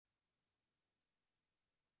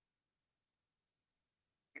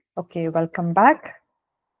Okay, welcome back.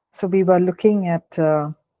 So we were looking at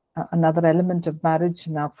another element of marriage.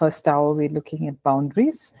 In our first hour, we're looking at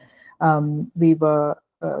boundaries. We were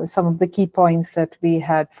some of the key points that we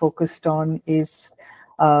had focused on is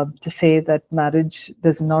to say that marriage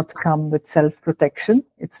does not come with self-protection.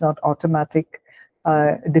 It's not automatic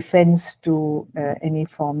defense to any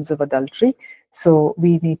forms of adultery. So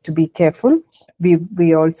we need to be careful.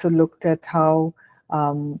 We also looked at how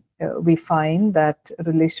we find that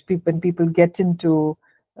when people get into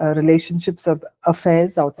relationships or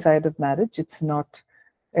affairs outside of marriage, it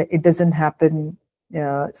doesn't happen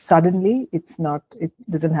suddenly. It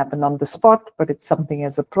doesn't happen on the spot, but it's something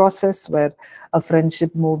as a process where a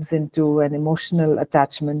friendship moves into an emotional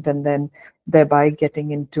attachment and then thereby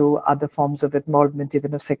getting into other forms of involvement,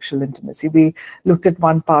 even of sexual intimacy. We looked at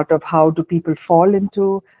one part of how do people fall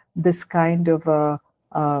into this kind of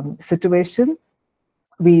situation.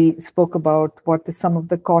 We spoke about what is some of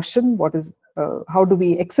the caution, how do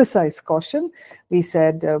we exercise caution. We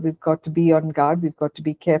said we've got to be on guard, we've got to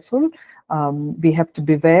be careful, we have to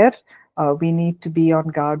beware, we need to be on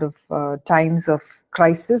guard of times of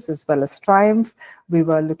crisis as well as triumph. We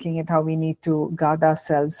were looking at how we need to guard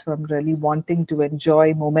ourselves from really wanting to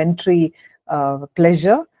enjoy momentary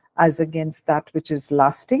pleasure as against that which is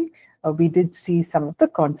lasting. We did see some of the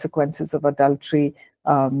consequences of adultery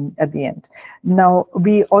at the end. Now,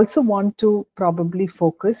 we also want to probably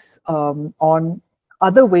focus on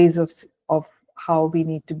other ways of how we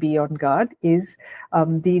need to be on guard is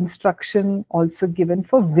the instruction also given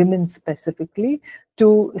for women specifically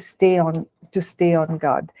to stay on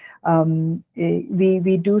guard.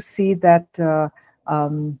 We do see that a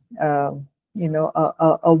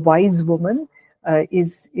wise woman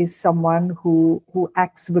is someone who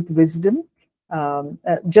acts with wisdom,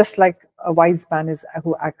 just like a wise man is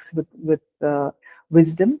who acts with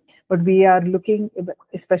wisdom. But we are looking,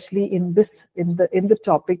 especially in the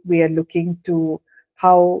topic, we are looking to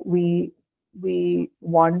how we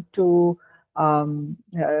want to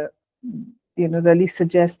really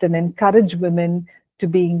suggest and encourage women to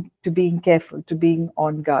being careful, to being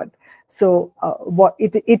on guard. So what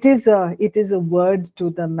it is a word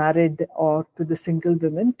to the married or to the single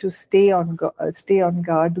women to stay on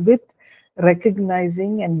guard with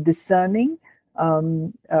recognizing and discerning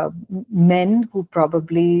men who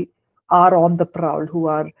probably are on the prowl, who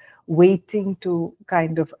are waiting to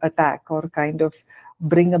kind of attack or kind of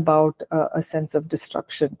bring about a sense of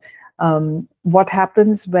destruction. What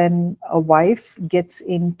happens when a wife gets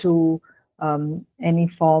into any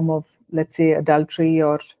form of, let's say, adultery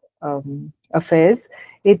or affairs?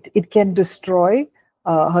 It can destroy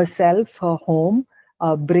herself, her home,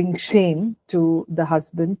 bring shame to the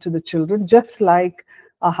husband, to the children, just like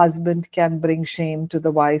a husband can bring shame to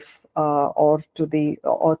the wife or to the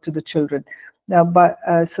children. Now,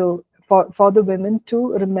 so for the women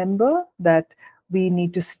to remember that we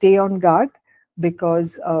need to stay on guard,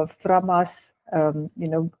 because from us, God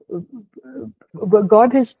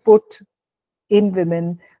has put in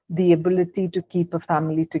women the ability to keep a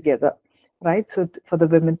family together, right? So for the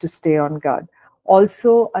women to stay on guard.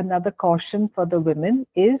 Also, another caution for the women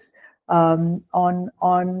is and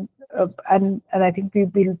I think we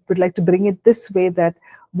would like to bring it this way, that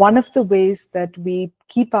one of the ways that we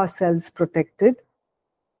keep ourselves protected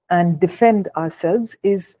and defend ourselves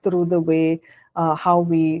is through the way how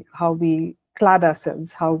we clad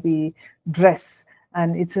ourselves, how we dress,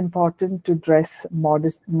 and it's important to dress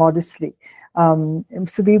modestly.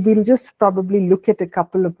 So we will just probably look at a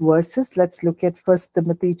couple of verses. Let's look at 1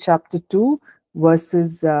 Timothy chapter 2,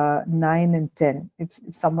 verses 9 and 10. If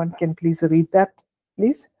someone can please read that,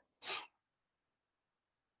 please.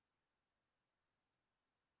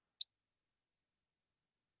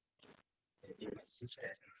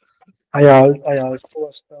 I also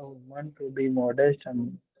ask a woman to be modest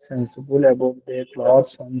and sensible about their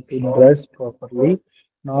clothes and to dress properly,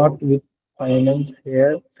 not with fancy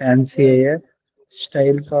hair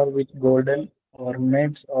styles or with golden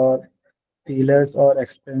ornaments or pillars or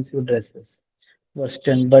expensive dresses. Verse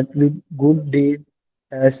 10, but with good deed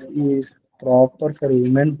as is proper for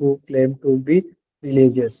women who claim to be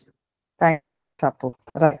religious. Thank you, Chapo.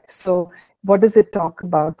 Right. So what does it talk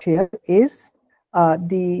about here is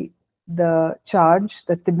the charge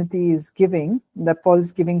that Timothy is giving, that Paul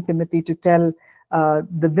is giving Timothy to tell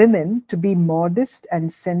the women to be modest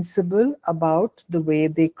and sensible about the way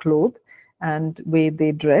they clothe and way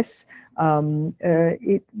they dress.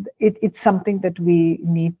 It's something that we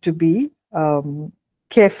need to be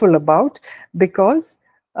careful about, because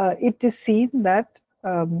it is seen that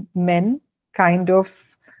men kind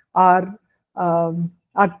of are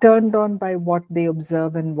turned on by what they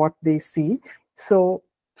observe and what they see. So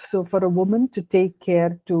So for a woman to take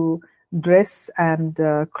care to dress and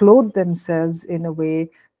clothe themselves in a way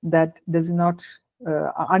that does not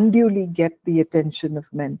unduly get the attention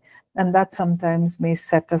of men, and that sometimes may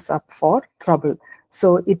set us up for trouble.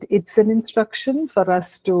 So it's an instruction for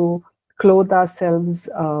us to clothe ourselves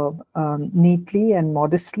neatly and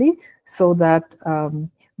modestly, so that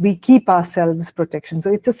we keep ourselves protection.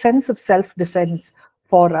 So it's a sense of self-defense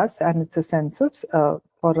for us, and it's a sense of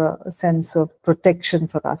a sense of protection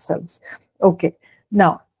for ourselves. Okay,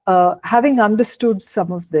 now having understood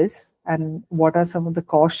some of this and what are some of the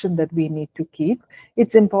caution that we need to keep,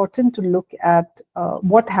 it's important to look at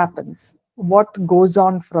what happens, what goes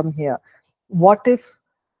on from here. What if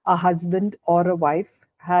a husband or a wife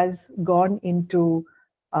has gone into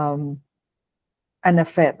an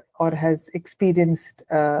affair or has experienced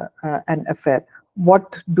an affair?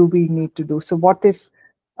 What do we need to do? So what if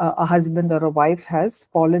a husband or a wife has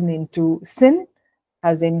fallen into sin,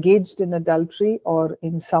 has engaged in adultery or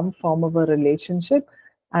in some form of a relationship,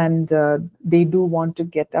 and they do want to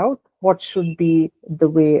get out? What should be the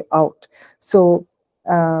way out? So,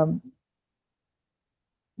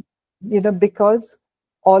 because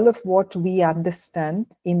all of what we understand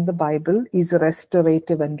in the Bible is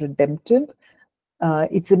restorative and redemptive,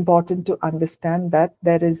 it's important to understand that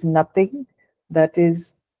there is nothing that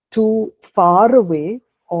is too far away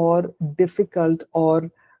or difficult or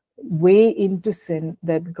way into sin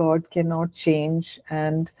that God cannot change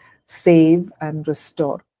and save and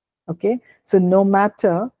restore. Okay, so no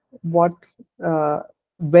matter what,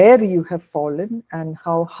 where you have fallen and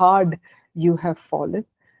how hard you have fallen,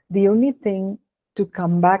 the only thing to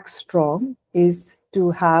come back strong is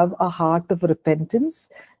to have a heart of repentance,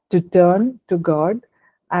 to turn to God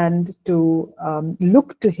and to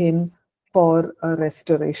look to Him for a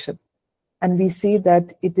restoration. And we see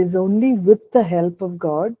that it is only with the help of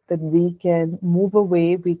God that we can move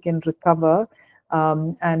away, we can recover,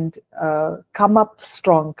 and come up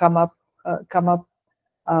strong, come up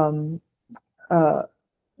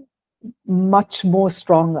much more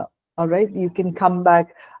stronger. All right, you can come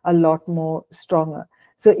back a lot more stronger.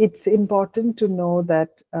 So it's important to know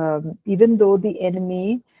that even though the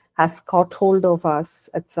enemy has caught hold of us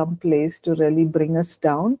at some place to really bring us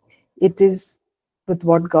down, it is with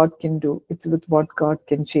what God can do. It's with what God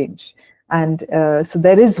can change. And so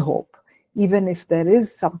there is hope. Even if there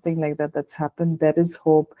is something like that that's happened, there is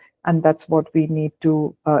hope. And that's what we need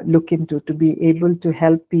to look into, to be able to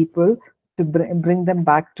help people, to bring them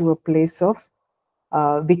back to a place of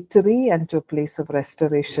victory and to a place of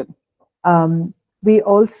restoration. We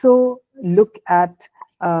also look at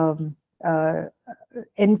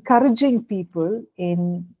encouraging people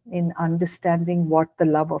in understanding what the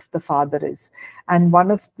love of the Father is. And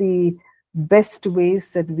one of the best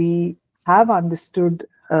ways that we have understood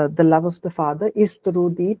the love of the Father is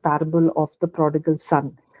through the parable of the prodigal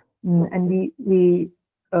son. And we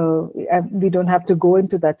don't have to go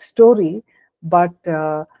into that story, but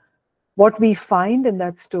what we find in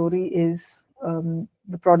that story is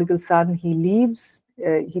the prodigal son, he leaves,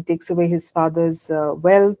 he takes away his father's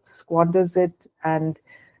wealth, squanders it, and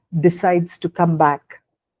decides to come back.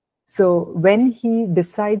 So when he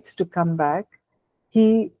decides to come back,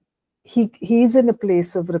 he is in a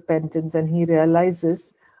place of repentance, and he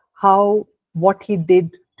realizes what he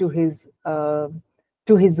did to his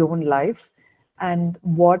own life, and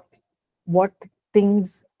what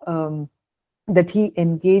things that he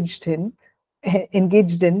engaged in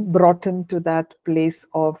brought him to that place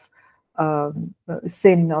of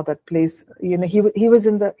sin, or that place. He was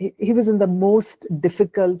in the most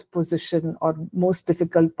difficult position or most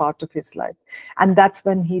difficult part of his life, and that's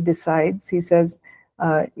when he decides. He says,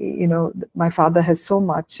 my father has so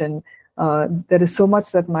much, and there is so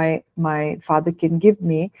much that my father can give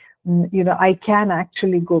me. I can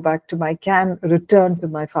actually I can return to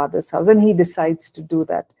my father's house, and he decides to do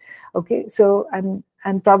that. Okay, so and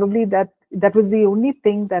probably that was the only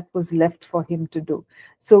thing that was left for him to do.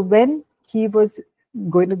 So when he was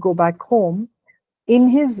going to go back home, in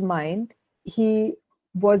his mind, he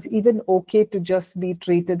was even okay to just be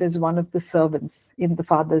treated as one of the servants in the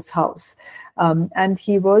father's house. And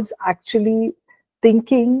he was actually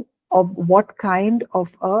thinking of what kind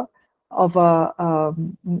of a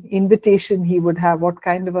invitation he would have, what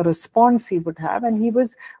kind of a response he would have. And he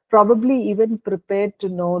was probably even prepared to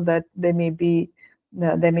know that there may be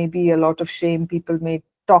a lot of shame. People may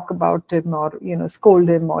talk about him, or scold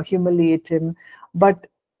him or humiliate him. But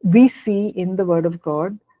we see in the Word of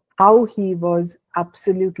God how he was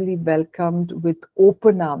absolutely welcomed with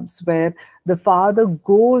open arms, where the father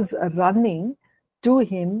goes running to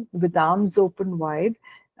him with arms open wide,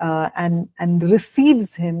 and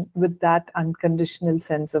receives him with that unconditional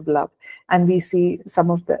sense of love. And we see some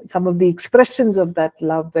of the expressions of that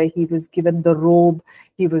love, where he was given the robe,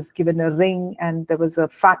 he was given a ring, and there was a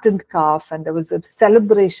fattened calf, and there was a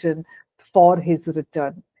celebration for his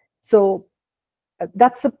return. So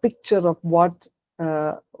that's a picture of what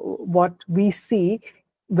we see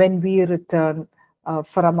when we return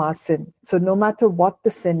from our sin. So no matter what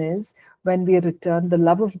the sin is, when we return, the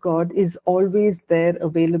love of God is always there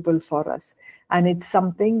available for us. And it's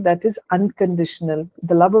something that is unconditional.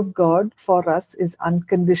 The love of God for us is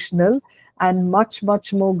unconditional and much,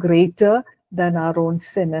 much more greater than our own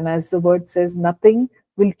sin. And as the word says, nothing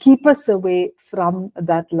will keep us away from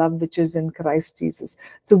that love which is in Christ Jesus.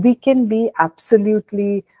 So we can be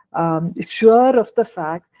absolutely sure of the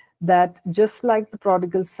fact that just like the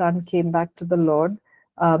prodigal son came back to the Lord,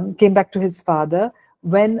 came back to his father,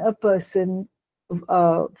 when a person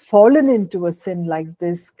fallen into a sin like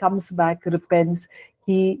this comes back, repents,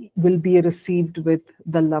 he will be received with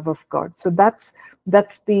the love of God. So that's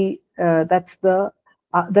the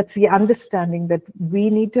understanding that we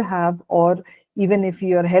need to have, or even if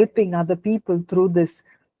you are helping other people through these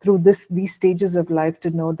stages of life, to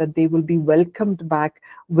know that they will be welcomed back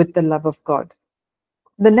with the love of God.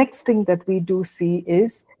 The next thing that we do see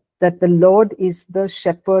is that the Lord is the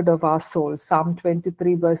shepherd of our soul. Psalm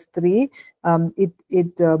 23 verse 3,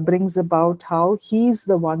 it brings about how he's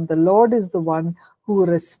the one, the Lord is the one who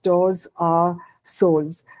restores our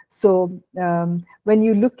souls. So when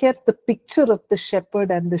you look at the picture of the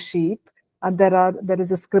shepherd and the sheep, there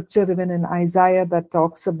is a scripture even in Isaiah that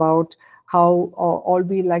talks about how all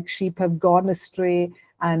we like sheep have gone astray,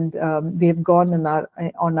 and we have gone on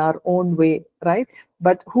our own way, right?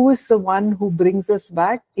 But who is the one who brings us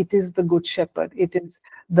back? It is the good shepherd. It is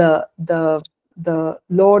the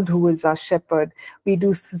Lord who is our shepherd. We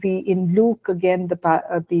do see in Luke again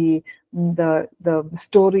the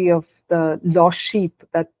story of the lost sheep,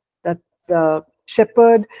 that the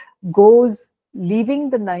shepherd goes leaving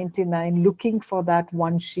the 99, looking for that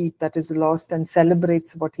one sheep that is lost, and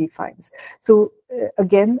celebrates what he finds. So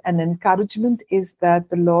again, an encouragement is that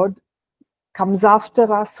the Lord comes after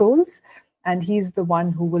our souls, and he's the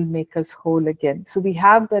one who will make us whole again. So we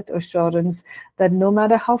have that assurance that no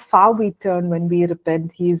matter how far we turn when we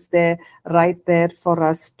repent, he is there, right there for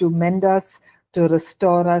us to mend us, to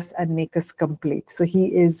restore us, and make us complete. So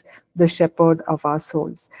he is the shepherd of our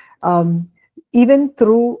souls. Even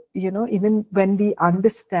through, even when we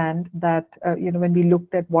understand that, when we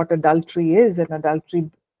looked at what adultery is, and adultery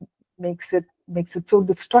makes it so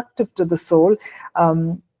destructive to the soul,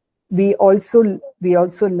 we also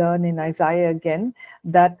learn in Isaiah again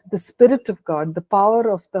that the Spirit of God, the power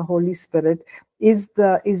of the Holy Spirit, is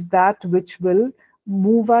that which will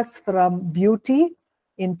move us from beauty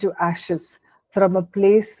into ashes, from a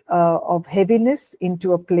place of heaviness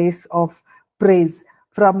into a place of praise,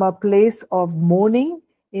 from a place of mourning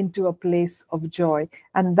into a place of joy.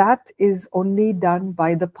 And that is only done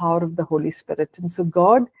by the power of the Holy Spirit. And so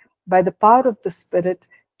God, by the power of the Spirit,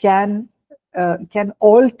 can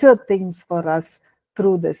alter things for us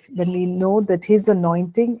through this, when we know that his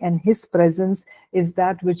anointing and his presence is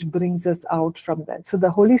that which brings us out from that. So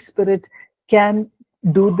the Holy Spirit can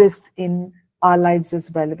do this in our lives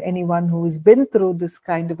as well. If anyone who has been through this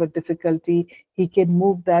kind of a difficulty, he can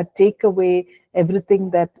move that, take away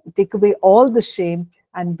all the shame,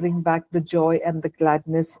 and bring back the joy and the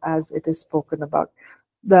gladness as it is spoken about.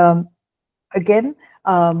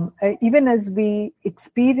 Even as we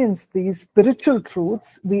experience these spiritual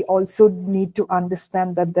truths, we also need to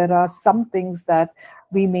understand that there are some things that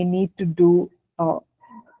we may need to do on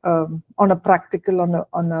a practical,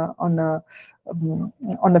 on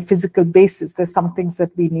a physical basis. There's some things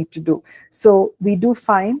that we need to do. So we do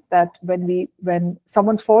find that when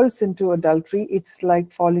someone falls into adultery, it's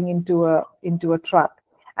like falling into a trap,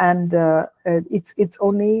 and it's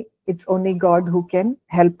only God who can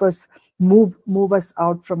help us move us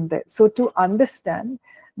out from there. So to understand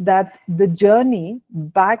that the journey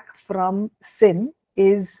back from sin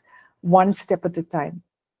is one step at a time.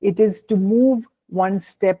 It is to move one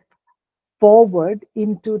step forward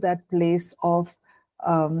into that place of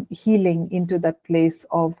healing, into that place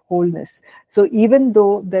of wholeness. So even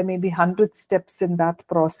though there may be 100 steps in that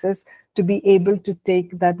process, to be able to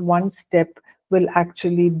take that one step will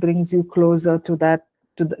actually brings you closer to that,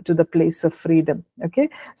 to the place of freedom. Okay,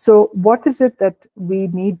 so what is it that we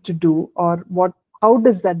need to do, or how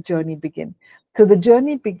does that journey begin? So the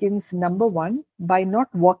journey begins, number one, by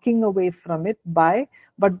not walking away from it, but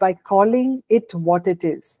by calling it what it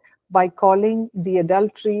is, by calling the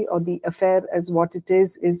adultery or the affair as what it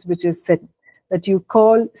is which is sin. That you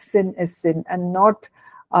call sin as sin, and not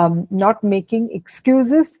not making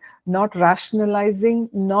excuses, not rationalizing,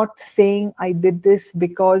 not saying I did this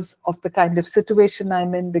because of the kind of situation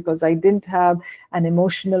I'm in, because I didn't have an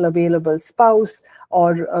emotional available spouse,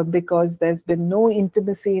 or because there's been no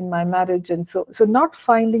intimacy in my marriage. And so not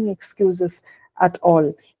finding excuses at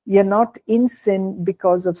all. You're not in sin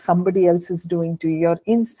because of somebody else's doing to you. You're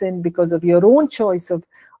in sin because of your own choice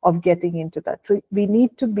of getting into that. So we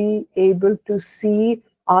need to be able to see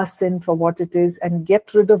our sin for what it is and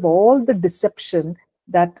get rid of all the deception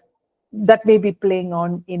that may be playing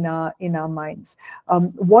on in our minds.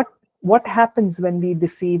 What happens when we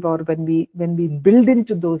deceive, or when we build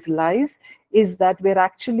into those lies, is that we're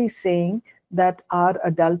actually saying that our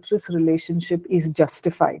adulterous relationship is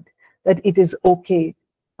justified, that it is okay.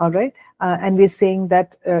 All right. And we're saying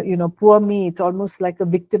that, poor me. It's almost like a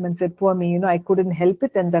victim and said, poor me, I couldn't help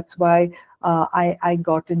it. And that's why I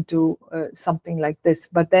got into something like this.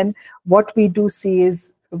 But then what we do see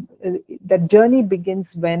is that journey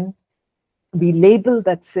begins when we label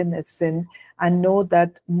that sin as sin and know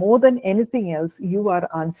that more than anything else, you are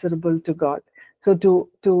answerable to God. So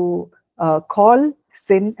to call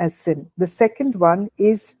sin as sin. The second one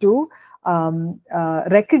is to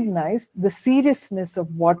recognize the seriousness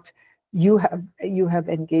of what you have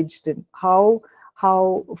engaged in, how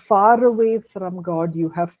far away from God you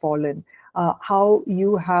have fallen, how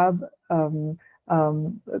you have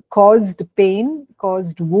caused pain,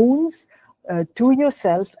 caused wounds to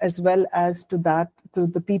yourself, as well as to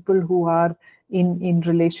the people who are in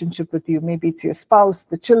relationship with you. Maybe it's your spouse,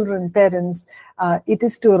 the children, parents. It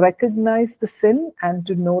is to recognize the sin and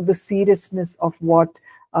to know the seriousness of what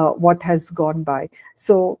has gone by.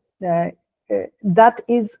 So that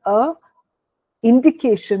is a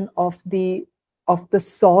indication of the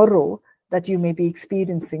sorrow that you may be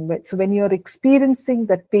experiencing. So when you're experiencing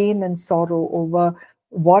that pain and sorrow over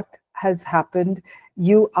what has happened,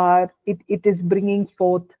 it is bringing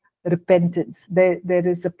forth repentance. There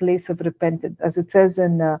is a place of repentance. As it says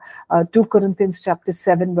in 2 Corinthians chapter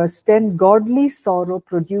 7, verse 10, godly sorrow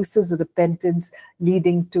produces repentance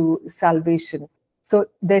leading to salvation. So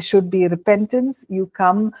there should be repentance. You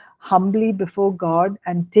come humbly before God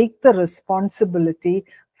and take the responsibility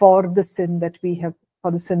for the sin that we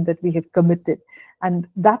have committed. And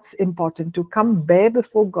that's important, to come bare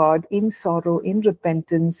before God in sorrow, in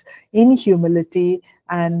repentance, in humility,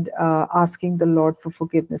 and asking the Lord for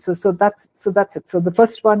forgiveness. So that's it. So the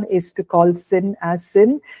first one is to call sin as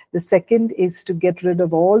sin. The second is to get rid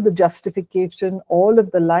of all the justification, all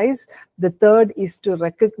of the lies. The third is to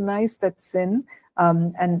recognize that sin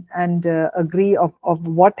and agree of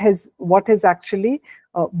what has actually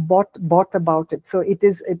brought about it. So it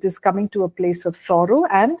is coming to a place of sorrow,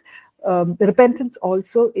 and repentance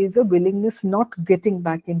also is a willingness not getting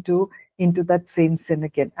back into that same sin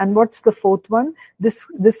again. And what's the fourth one? This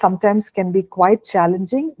sometimes can be quite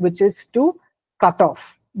challenging, which is to cut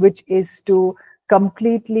off, which is to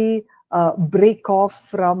completely break off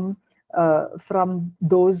from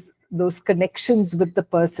those connections with the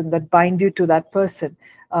person that bind you to that person,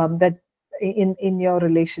 that in your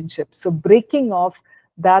relationship. So breaking off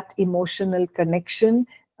that emotional connection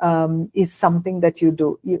is something that you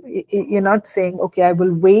do. You're not saying, okay, I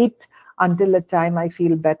will wait until a time I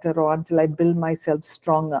feel better or until I build myself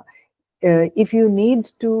stronger. If you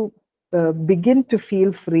need to begin to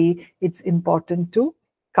feel free, it's important to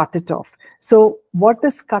cut it off. So what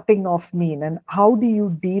does cutting off mean, and how do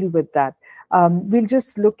you deal with that? We'll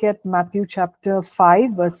just look at Matthew chapter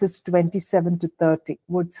 5, verses 27 to 30.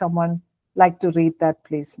 Would someone like to read that,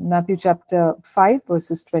 please? Matthew chapter 5,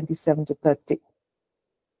 verses 27 to 30.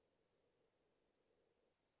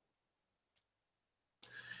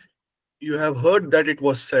 You have heard that it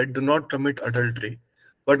was said, do not commit adultery.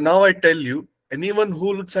 But now I tell you, anyone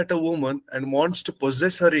who looks at a woman and wants to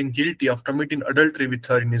possess her is guilty of committing adultery with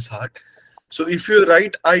her in his heart. So if your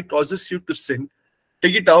right eye causes you to sin,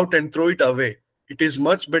 take it out and throw it away. It is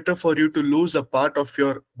much better for you to lose a part of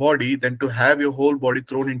your body than to have your whole body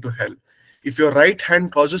thrown into hell. If your right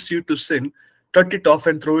hand causes you to sin, cut it off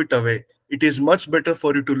and throw it away. It is much better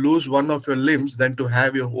for you to lose one of your limbs than to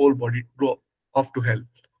have your whole body go off to hell.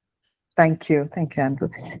 Thank you, Andrew.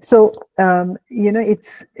 So,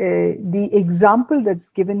 it's the example that's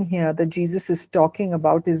given here that Jesus is talking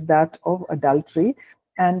about is that of adultery,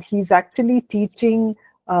 and he's actually teaching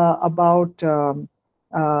about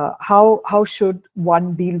how should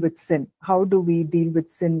one deal with sin. How do we deal with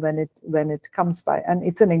sin when it comes by? And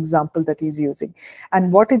it's an example that he's using.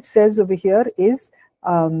 And what it says over here is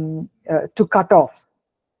to cut off,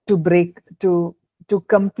 to break, to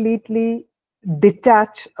completely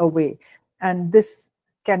detach away. And this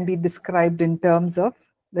can be described in terms of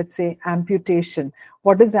let's say, amputation.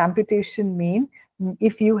 What does amputation mean?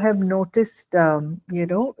 If you have noticed,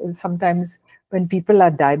 sometimes when people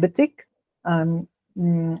are diabetic,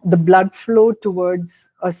 the blood flow towards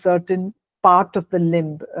a certain part of the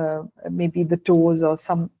limb, maybe the toes or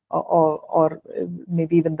or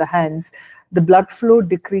maybe even the hands, the blood flow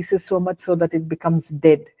decreases so much so that it becomes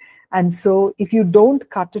dead. And so if you don't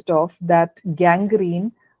cut it off, that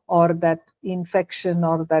gangrene or that infection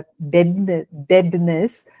or that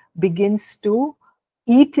deadness begins to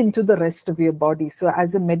eat into the rest of your body. So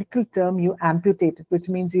as a medical term, you amputate it, which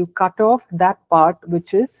means you cut off that part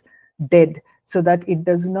which is dead, so that it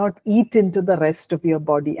does not eat into the rest of your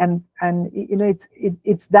body. And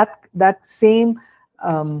it's that same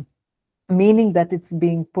meaning that it's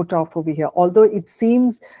being put off over here. Although it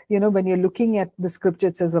seems, when you're looking at the scripture,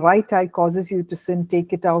 it says, right eye causes you to sin,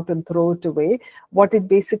 take it out and throw it away. What it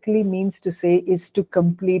basically means to say is to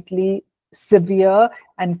completely sever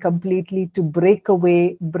and completely to break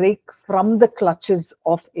from the clutches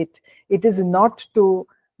of it. It is not to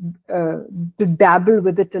dabble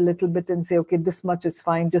with it a little bit and say, okay, this much is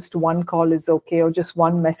fine, just one call is okay, or just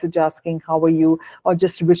one message asking how are you, or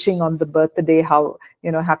just wishing on the birthday, how,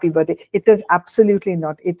 happy birthday. It says absolutely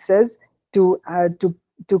not. It says to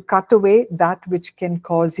cut away that which can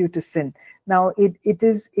cause you to sin. Now it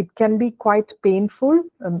can be quite painful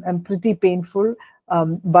and pretty painful,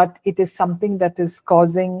 but it is something that is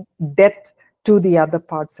causing death to the other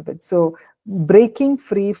parts of it. So breaking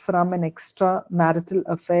free from an extramarital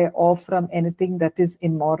affair or from anything that is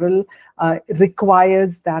immoral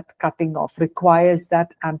requires that cutting off, requires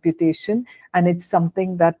that amputation, and it's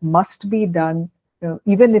something that must be done.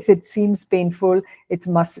 Even if it seems painful, it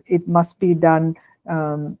must be done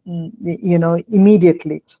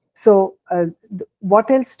immediately. So what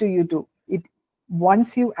else do you do?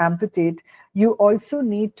 Once you amputate, you also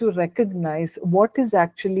need to recognize what has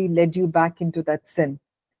actually led you back into that sin.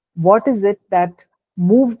 What is it that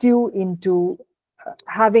moved you into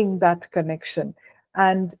having that connection,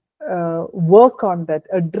 and work on that,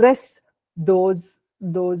 address those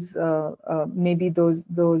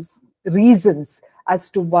reasons as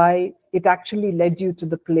to why it actually led you to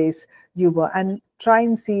the place you were, and try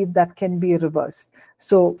and see if that can be reversed.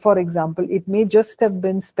 So, for example, it may just have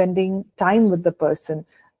been spending time with the person,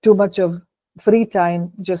 too much of free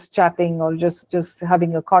time, just chatting or just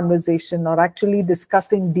having a conversation, or actually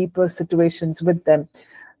discussing deeper situations with them.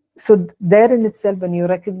 So there in itself, when you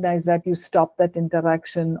recognize that, you stop that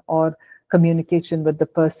interaction or communication with the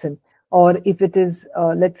person. Or if it is,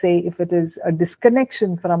 let's say, if it is a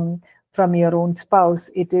disconnection from your own spouse,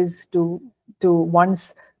 it is to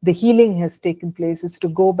once the healing has taken place, is to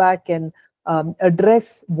go back and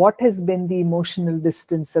address what has been the emotional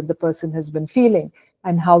distance that the person has been feeling,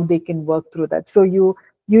 and how they can work through that. So you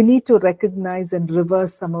need to recognize and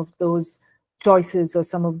reverse some of those choices or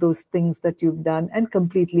some of those things that you've done and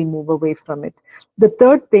completely move away from it. The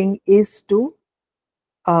third thing is to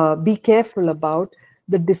be careful about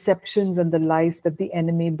the deceptions and the lies that the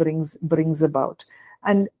enemy brings about.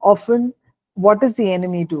 And often, what does the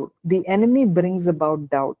enemy do? The enemy brings about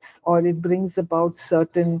doubts, or it brings about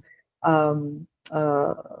certain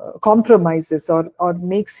compromises, or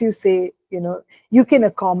makes you say, you can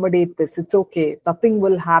accommodate this, it's okay, nothing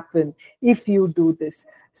will happen if you do this.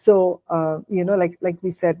 So like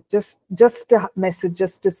we said, just a message,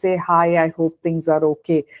 just to say hi, I hope things are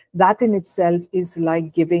okay, that in itself is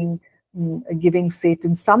like giving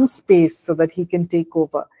Satan some space so that he can take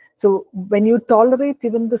over. So when you tolerate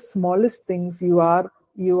even the smallest things, you are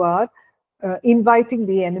inviting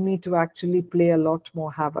the enemy to actually play a lot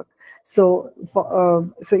more havoc. So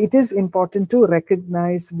it is important to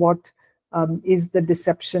recognize what is the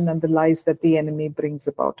deception and the lies that the enemy brings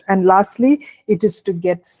about. And lastly, it is to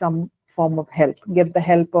get some form of help. Get the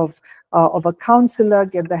help of a counselor,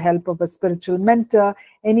 get the help of a spiritual mentor,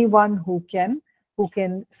 anyone who can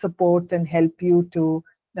support and help you to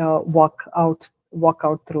walk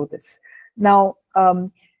out through this. Now,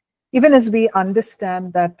 even as we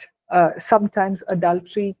understand that sometimes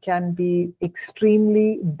adultery can be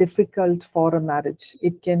extremely difficult for a marriage.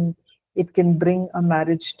 It can bring a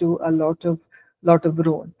marriage to a lot of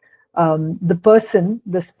ruin.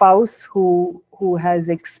 The spouse who has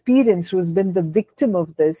experienced, who's been the victim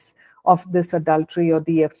of this adultery or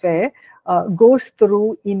the affair, goes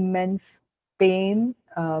through immense pain,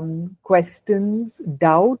 questions,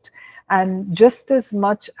 doubt, and just as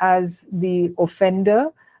much as the offender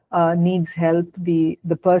needs help, the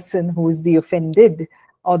person who is the offended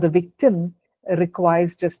or the victim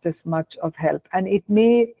requires just as much of help. And it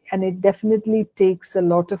definitely takes a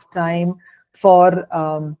lot of time for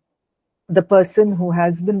the person who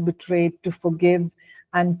has been betrayed to forgive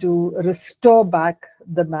and to restore back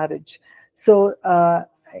the marriage. So,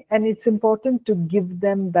 and it's important to give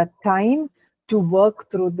them that time to work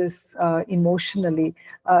through this emotionally.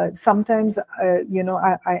 Sometimes, we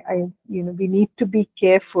need to be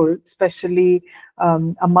careful, especially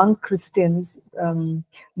among Christians,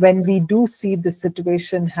 when we do see the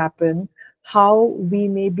situation happen, how we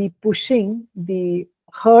may be pushing the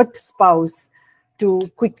hurt spouse to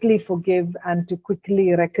quickly forgive and to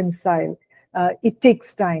quickly reconcile. It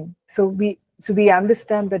takes time. So we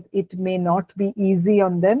understand that it may not be easy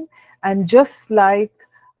on them. And just like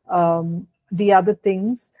the other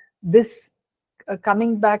things, this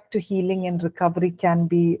coming back to healing and recovery can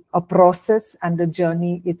be a process and a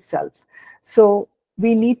journey itself. So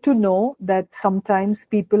we need to know that sometimes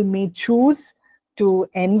people may choose to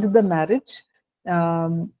end the marriage,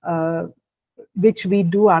 which we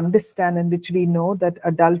do understand, and which we know that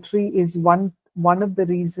adultery is one of the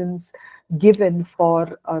reasons given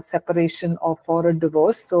for a separation or for a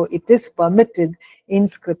divorce. So it is permitted in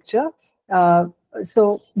scripture.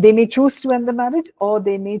 So they may choose to end the marriage, or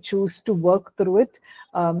they may choose to work through it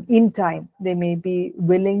in time. They may be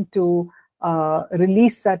willing to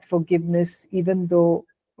release that forgiveness, even though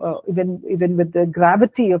even with the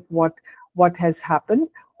gravity of what has happened,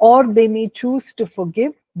 or they may choose to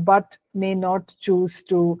forgive but may not choose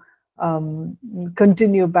to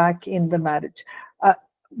continue back in the marriage.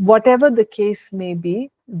 Whatever the case may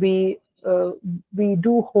be, we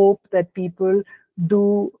do hope that people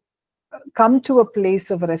do come to a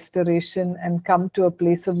place of restoration and come to a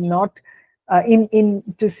place of not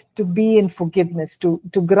to be in forgiveness, to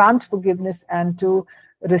grant forgiveness and to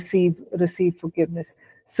receive forgiveness.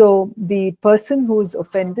 So the person who is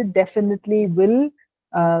offended definitely will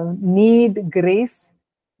need grace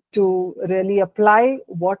to really apply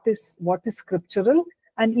what is scriptural,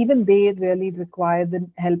 and even they really require the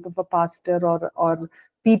help of a pastor or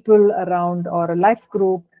people around, or a life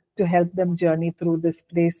group, to help them journey through this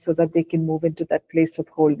place so that they can move into that place of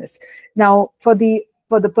wholeness. Now, for the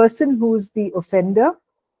person who's the offender,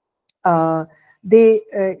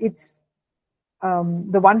 it's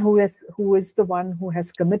the one who is the one who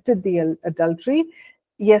has committed the adultery,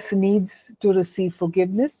 yes, needs to receive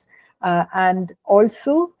forgiveness, and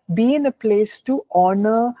also be in a place to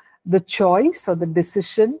honor the choice or the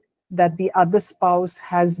decision that the other spouse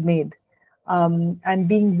has made, and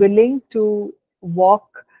being willing to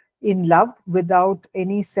walk in love without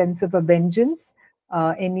any sense of a vengeance,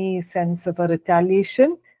 any sense of a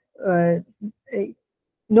retaliation, uh,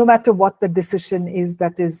 no matter what the decision is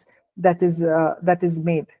that is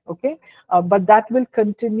made. Okay, but that will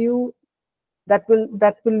continue. That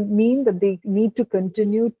will mean that they need to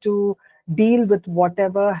continue to deal with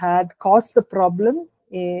whatever had caused the problem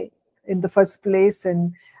in the first place,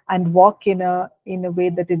 and walk in a way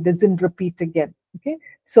that it doesn't repeat again. Okay,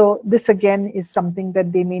 so this again is something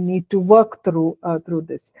that they may need to work through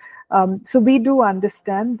this. So we do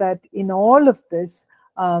understand that in all of this,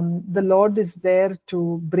 the Lord is there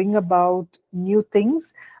to bring about new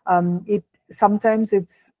things. Sometimes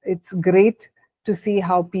it's great to see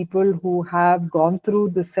how people who have gone through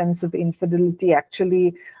the sense of infidelity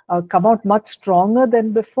actually come out much stronger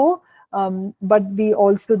than before. But we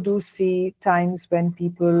also do see times when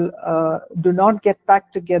people do not get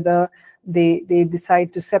back together. They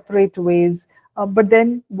decide to separate ways. But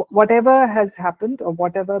then whatever has happened, or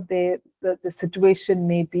whatever the situation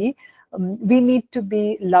may be, we need to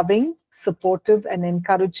be loving, supportive, and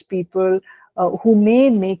encourage people who may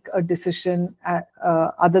make a decision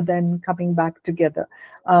other than coming back together.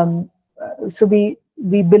 So we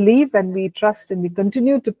believe and we trust and we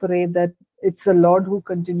continue to pray that it's the Lord who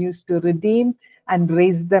continues to redeem and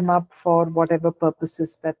raise them up for whatever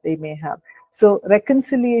purposes that they may have. So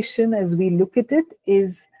reconciliation, as we look at it,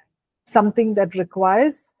 is something that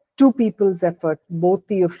requires two people's effort, both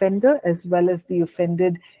the offender as well as the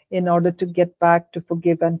offended, in order to get back, to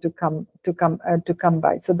forgive, and to come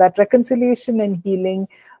by. So that reconciliation and healing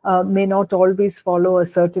may not always follow a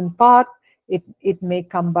certain path. It may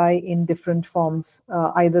come by in different forms.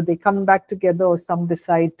 Either they come back together, or some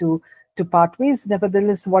decide to part ways.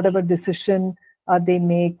 Nevertheless, whatever decision they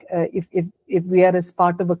make, if we are as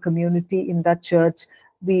part of a community in that church,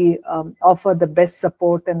 we offer the best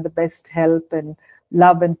support and the best help and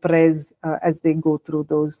love and praise as they go through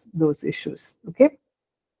those issues. Okay.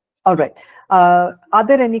 All right. Are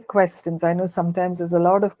there any questions? I know sometimes there's a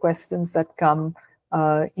lot of questions that come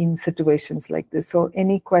in situations like this. So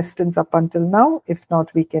any questions up until now? If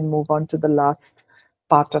not, we can move on to the last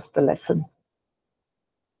part of the lesson.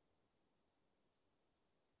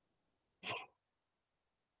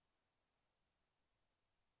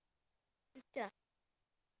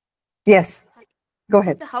 Yes. Go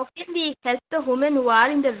ahead. So how can we help the women who are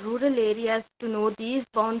in the rural areas to know these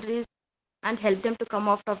boundaries and help them to come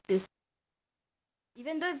out of this?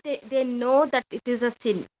 Even though they know that it is a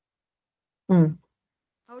sin,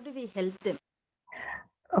 how do we help them?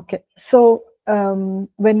 Okay, so when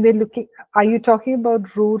we're looking, are you talking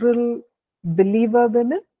about rural believer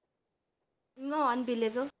women? No,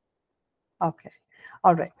 unbeliever. Okay,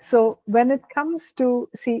 all right. So when it comes to,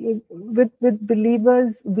 see, with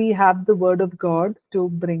believers, we have the word of God to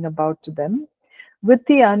bring about to them. With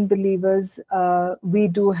the unbelievers, we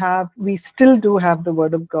still do have the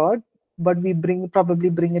word of God, but we probably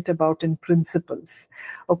bring it about in principles.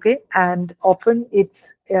 Okay, and often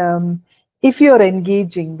it's if you're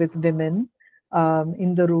engaging with women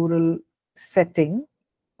in the rural setting,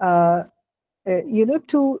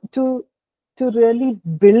 to really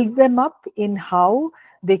build them up in how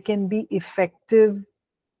they can be effective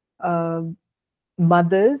uh,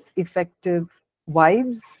 mothers, effective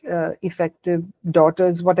wives, effective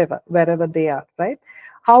daughters, whatever, wherever they are, right?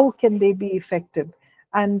 How can they be effective?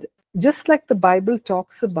 And just like the Bible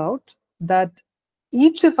talks about, that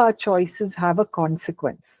each of our choices have a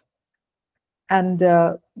consequence. And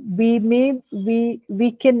we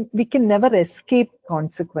can never escape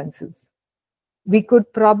consequences. We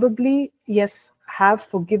could probably, yes, have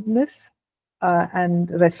forgiveness and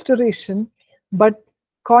restoration, but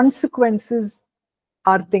consequences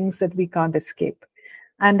are things that we can't escape.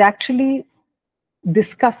 And actually,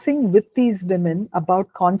 discussing with these women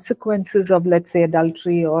about consequences of, let's say,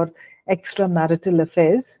 adultery or extramarital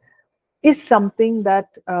affairs is something that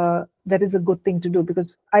that is a good thing to do,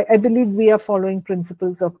 because I believe we are following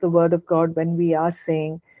principles of the Word of God when we are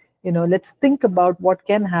saying, let's think about what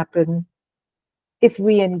can happen if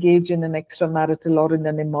we engage in an extramarital or in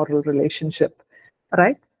an immoral relationship,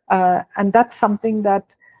 right? And that's something that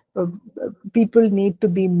people need to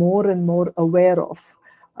be more and more aware of.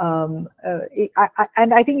 And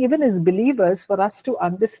I think even as believers, for us to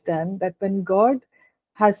understand that when God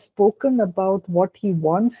has spoken about what He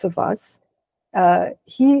wants of us,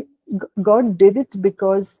 God did it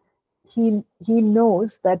because He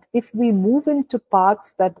knows that if we move into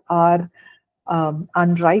paths that are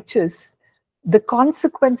unrighteous, the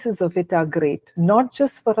consequences of it are great, not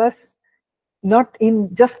just for us, not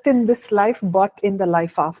in just in this life, but in the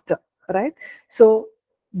life after, right? So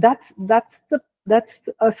that's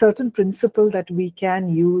a certain principle that we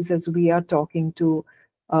can use as we are talking to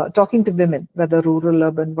women, whether rural,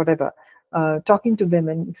 urban, whatever, talking to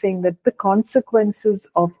women, saying that the consequences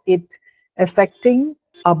of it affecting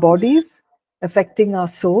our bodies, affecting our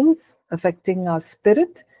souls, affecting our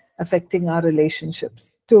spirit, affecting our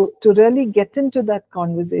relationships, to really get into that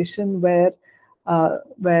conversation where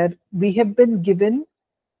we have been given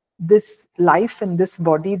this life and this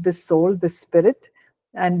body, this soul, this spirit,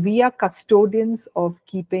 and we are custodians of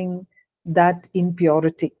keeping that in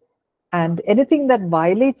purity. And anything that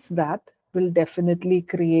violates that will definitely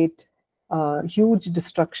create huge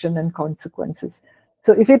destruction and consequences.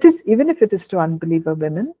 So even if it is to unbeliever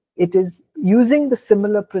women, it is using the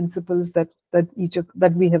similar principles that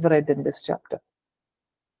we have read in this chapter.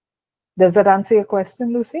 Does that answer your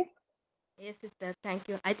question, Lucy? Yes, sister. Thank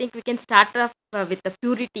you. I think we can start off with the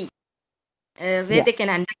purity, where they can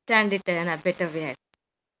understand it in a better way.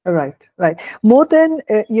 Right. More than,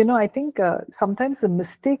 I think sometimes the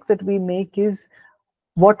mistake that we make is,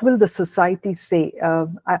 what will the society say?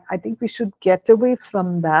 I think we should get away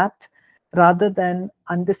from that rather than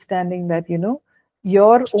understanding that,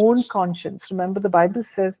 your own conscience. Remember, the Bible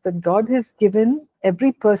says that God has given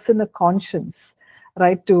every person a conscience,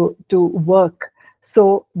 right, to work.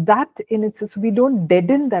 So that in itself, we don't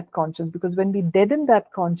deaden that conscience, because when we deaden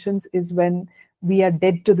that conscience is when we are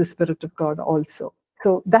dead to the Spirit of God also.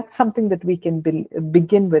 So that's something that we can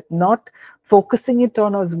begin with, not focusing it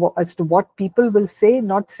on as to what people will say,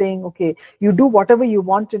 not saying, okay, you do whatever you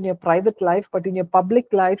want in your private life, but in your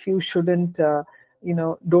public life, you shouldn't,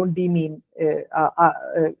 don't demean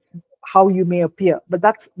how you may appear. But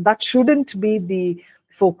that shouldn't be the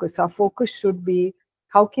focus. Our focus should be,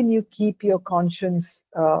 how can you keep your conscience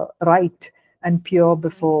right and pure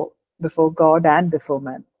before God and before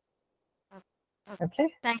man?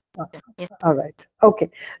 Okay. Thank you. Yes. All right.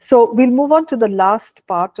 Okay. So we'll move on to the last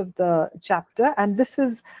part of the chapter, and this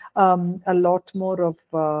is a lot more of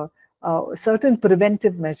certain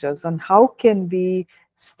preventive measures on how can we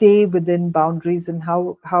stay within boundaries, and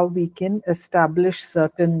how we can establish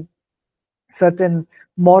certain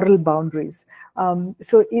moral boundaries.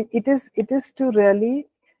 So it is to really,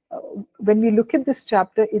 when we look at this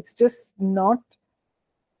chapter, it's just not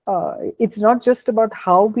it's not just about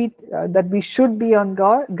how we that we should be on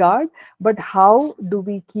guard, but how do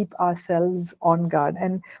we keep ourselves on guard.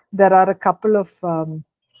 And there are a couple of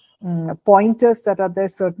pointers that are there,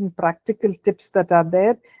 certain practical tips that are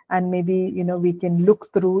there, and maybe we can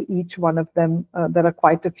look through each one of them. There are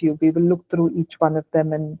quite a few. We will look through each one of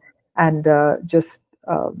them and just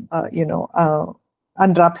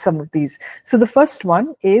unwrap some of these. So the first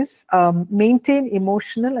one is maintain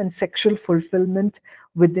emotional and sexual fulfillment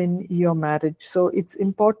within your marriage. So it's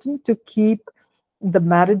important to keep the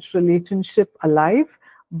marriage relationship alive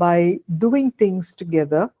by doing things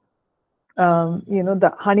together.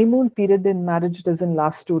 The honeymoon period in marriage doesn't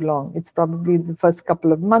last too long. It's probably the first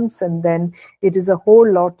couple of months, and then it is a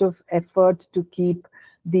whole lot of effort to keep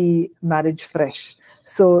the marriage fresh.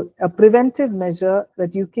 So a preventive measure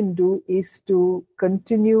that you can do is to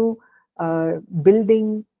continue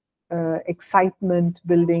building excitement,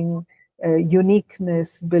 building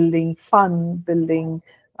uniqueness, building fun, building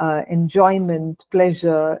enjoyment,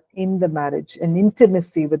 pleasure in the marriage, and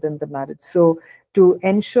intimacy within the marriage. So to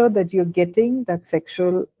ensure that you're getting that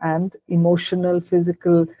sexual and emotional,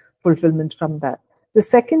 physical fulfillment from that. The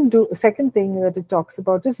second thing that it talks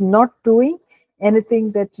about is not doing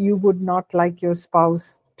anything that you would not like your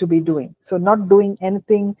spouse to be doing. So not doing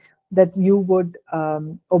anything that you would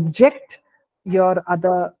object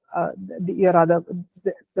the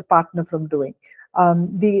partner from doing.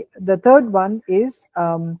 The third one is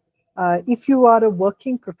if you are a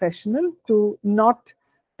working professional, to not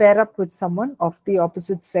pair up with someone of the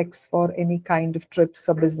opposite sex for any kind of trips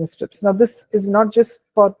or business trips. Now, this is not just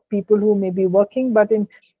for people who may be working, but in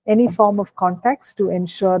any form of contacts, to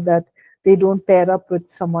ensure that they don't pair up with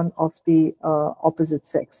someone of the opposite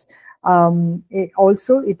sex.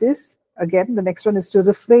 It is, again, the next one is to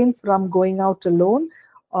refrain from going out alone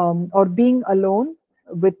or being alone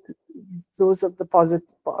with those of the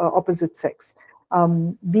opposite sex.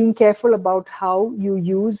 Being careful about how you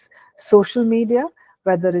use social media,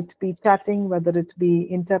 whether it be chatting, whether it be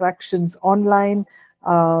interactions online,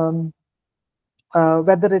 whether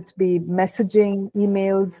it be messaging,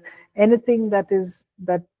 emails, anything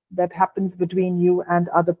that happens between you and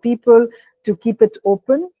other people, to keep it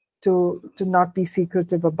open, to not be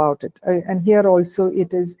secretive about it. And here also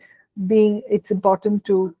it's important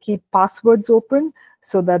to keep passwords open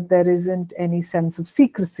so that there isn't any sense of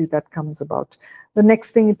secrecy that comes about. The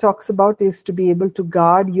next thing it talks about is to be able to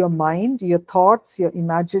guard your mind, your thoughts, your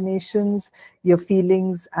imaginations, your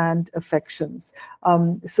feelings and affections.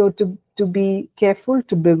 So to be careful,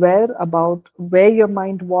 to beware about where your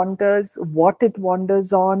mind wanders, what it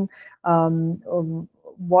wanders on,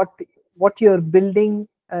 what you're building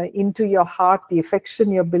into your heart, the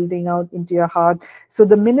affection you're building out into your heart. So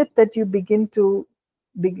the minute that you begin to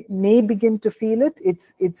feel it,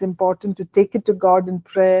 it's important to take it to God in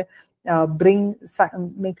prayer.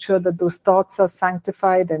 Make sure that those thoughts are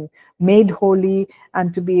sanctified and made holy,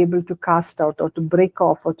 and to be able to cast out or to break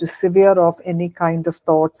off or to sever off any kind of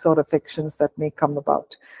thoughts or affections that may come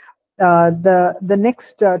about. The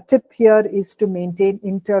next tip here is to maintain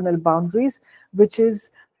internal boundaries, which is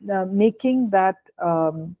making that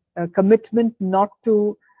commitment not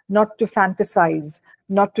to fantasize,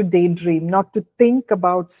 not to daydream, not to think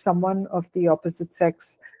about someone of the opposite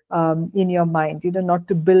sex in your mind, not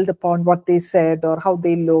to build upon what they said or how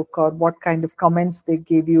they look or what kind of comments they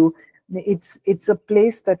gave you. It's a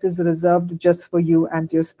place that is reserved just for you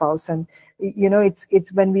and your spouse. And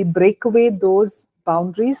it's when we break away those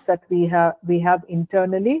boundaries that we have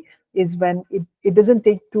internally, is when it doesn't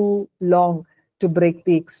take too long to break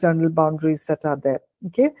the external boundaries that are there.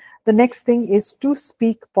 Okay. The next thing is to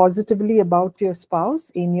speak positively about your spouse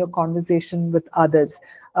in your conversation with others,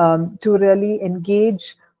 to really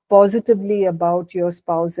engage positively about your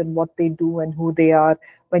spouse and what they do and who they are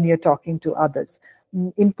when you're talking to others.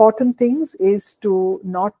 Important things is to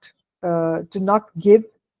not give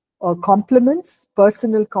compliments,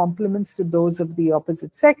 personal compliments to those of the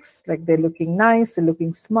opposite sex, like they're looking nice, they're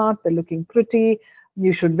looking smart, they're looking pretty,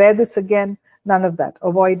 you should wear this again. None of that.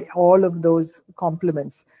 Avoid all of those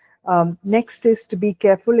compliments. Next is to be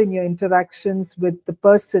careful in your interactions with the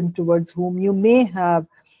person towards whom you may have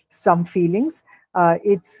some feelings.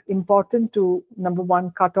 It's important to, number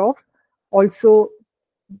one, cut off. Also,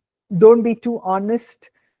 don't be too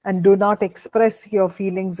honest and do not express your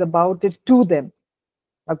feelings about it to them.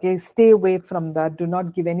 Okay, stay away from that. Do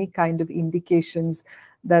not give any kind of indications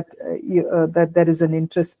that that there is an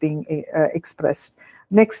interest being expressed.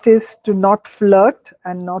 Next is to not flirt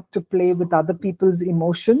and not to play with other people's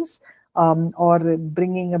emotions, or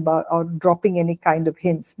bringing about or dropping any kind of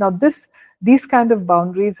hints. Now, this these kind of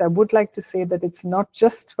boundaries, I would like to say that it's not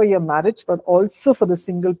just for your marriage, but also for the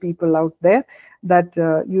single people out there, that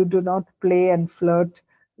you do not play and flirt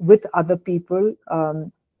with other people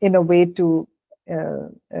in a way to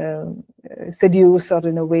seduce, or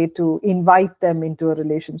in a way to invite them into a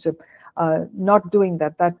relationship. Not doing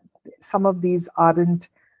that. That some of these aren't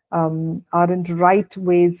right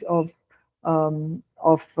ways of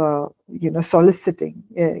soliciting.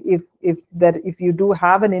 If you do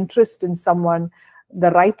have an interest in someone, the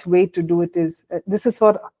right way to do it is, this is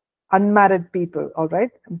for unmarried people, all right?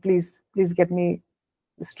 Please get me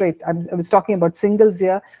straight. I was talking about singles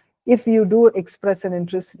here. If you do express an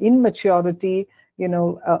interest in maturity,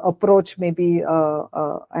 approach maybe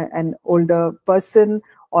an older person,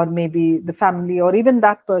 or maybe the family, or even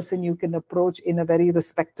that person you can approach in a very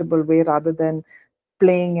respectable way, rather than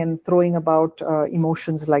playing and throwing about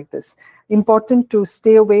emotions like this. Important to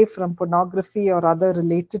stay away from pornography or other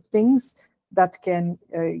related things that can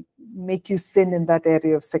make you sin in that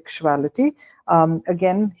area of sexuality.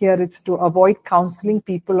 Again, here it's to avoid counseling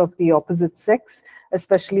people of the opposite sex,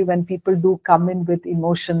 especially when people do come in with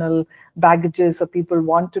emotional baggages, or people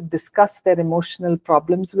want to discuss their emotional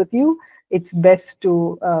problems with you. It's best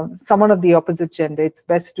to, someone of the opposite gender, it's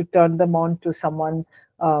best to turn them on to someone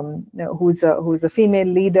who's a female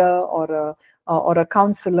leader, or a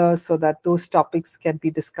counselor, so that those topics can be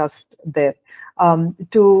discussed there.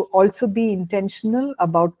 To also be intentional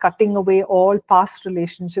about cutting away all past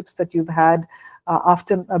relationships that you've had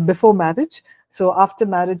before marriage. So after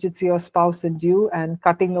marriage, it's your spouse and you, and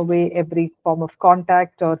cutting away every form of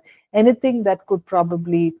contact or anything that could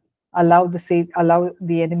probably allow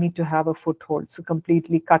the enemy to have a foothold. So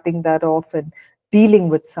completely cutting that off and dealing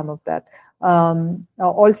with some of that.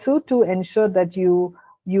 Also to ensure that you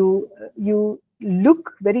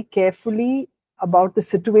look very carefully about the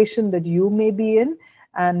situation that you may be in,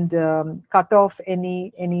 and cut off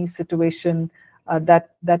any situation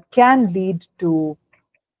that can lead to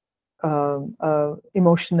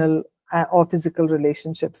emotional or physical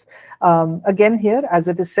relationships. Again, here, as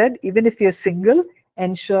it is said, even if you're single,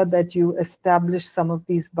 ensure that you establish some of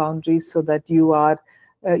these boundaries, so that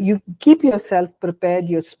you keep yourself prepared,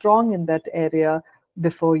 you're strong in that area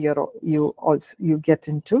before you get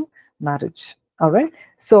into marriage. All right.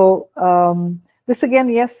 So this again,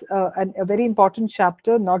 yes, a very important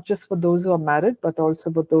chapter, not just for those who are married, but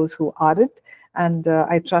also for those who aren't. And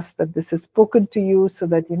I trust that this is spoken to you, so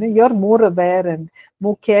that you're more aware and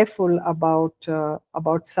more careful about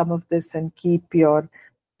some of this, and keep your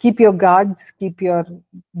guards,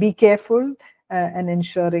 be careful, and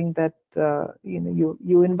ensuring that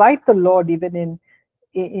you invite the Lord even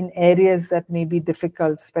in areas that may be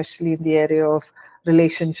difficult, especially in the area of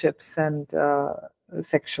relationships and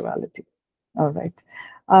sexuality. All right.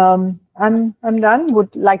 I'm done.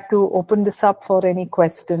 Would like to open this up for any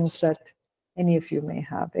questions that any of you may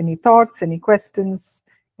have. Any thoughts, any questions,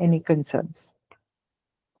 any concerns?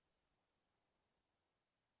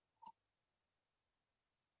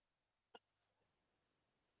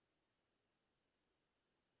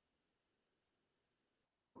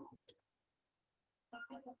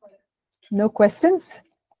 No questions?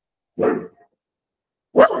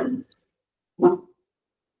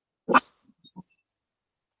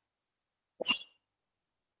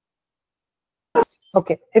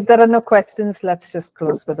 Okay, if there are no questions, let's just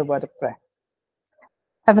close with a word of prayer.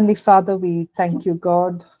 Heavenly Father, we thank you,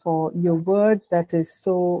 God, for your word that is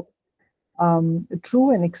so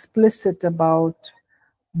true and explicit about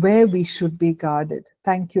where we should be guarded.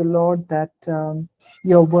 Thank you, Lord, that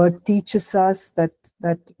your word teaches us that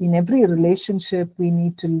in every relationship we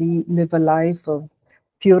need to live a life of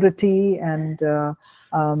purity and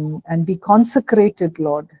be consecrated,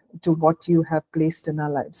 Lord, to what you have placed in our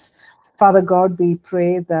lives. Father God, we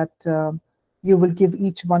pray that you will give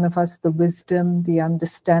each one of us the wisdom, the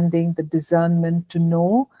understanding, the discernment to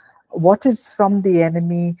know what is from the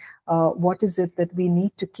enemy, what is it that we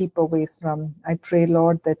need to keep away from. I pray,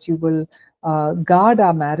 Lord, that you will guard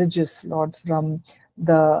our marriages, Lord, from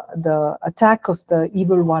the attack of the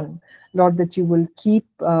evil one. Lord, that you will keep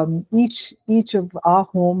each of our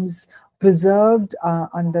homes preserved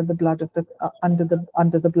under the blood of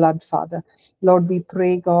under the blood, Father. Lord, we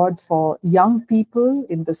pray, God, for young people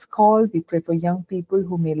in this call. We pray for young people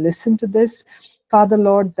who may listen to this, Father,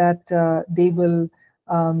 Lord, that they will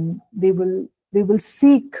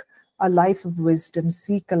seek a life of wisdom,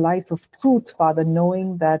 seek a life of truth, Father,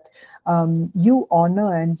 knowing that you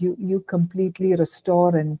honor and you completely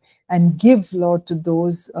restore and give, Lord, to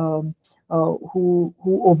those who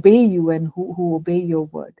obey you and who obey your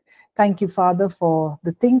word. Thank you, Father, for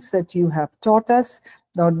the things that you have taught us.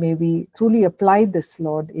 Lord, may we truly apply this,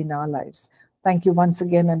 Lord, in our lives. Thank you once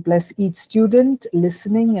again, and bless each student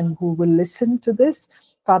listening and who will listen to this.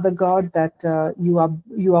 Father God, that you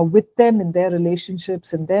are with them in their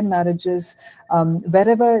relationships, in their marriages,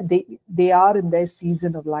 wherever they are in their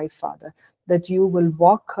season of life, Father, that you will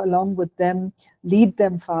walk along with them, lead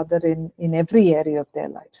them, Father, in every area of their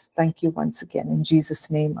lives. Thank you once again. In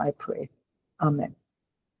Jesus' name I pray. Amen.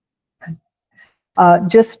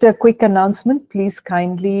 Just a quick announcement, please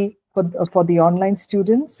kindly, for the online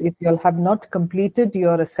students, if you have not completed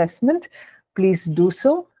your assessment, please do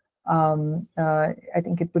so. I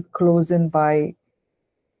think it would close in by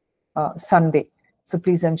Sunday. So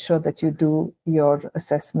please ensure that you do your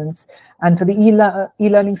assessments. And for the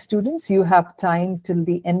e-learning students, you have time till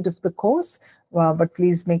the end of the course, but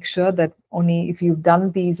please make sure that only if you've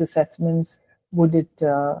done these assessments, would it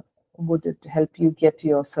help you get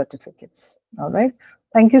your certificates. All right.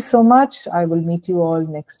 Thank you so much. I will meet you all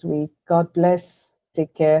next week. God bless.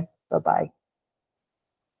 Take care. Bye-bye.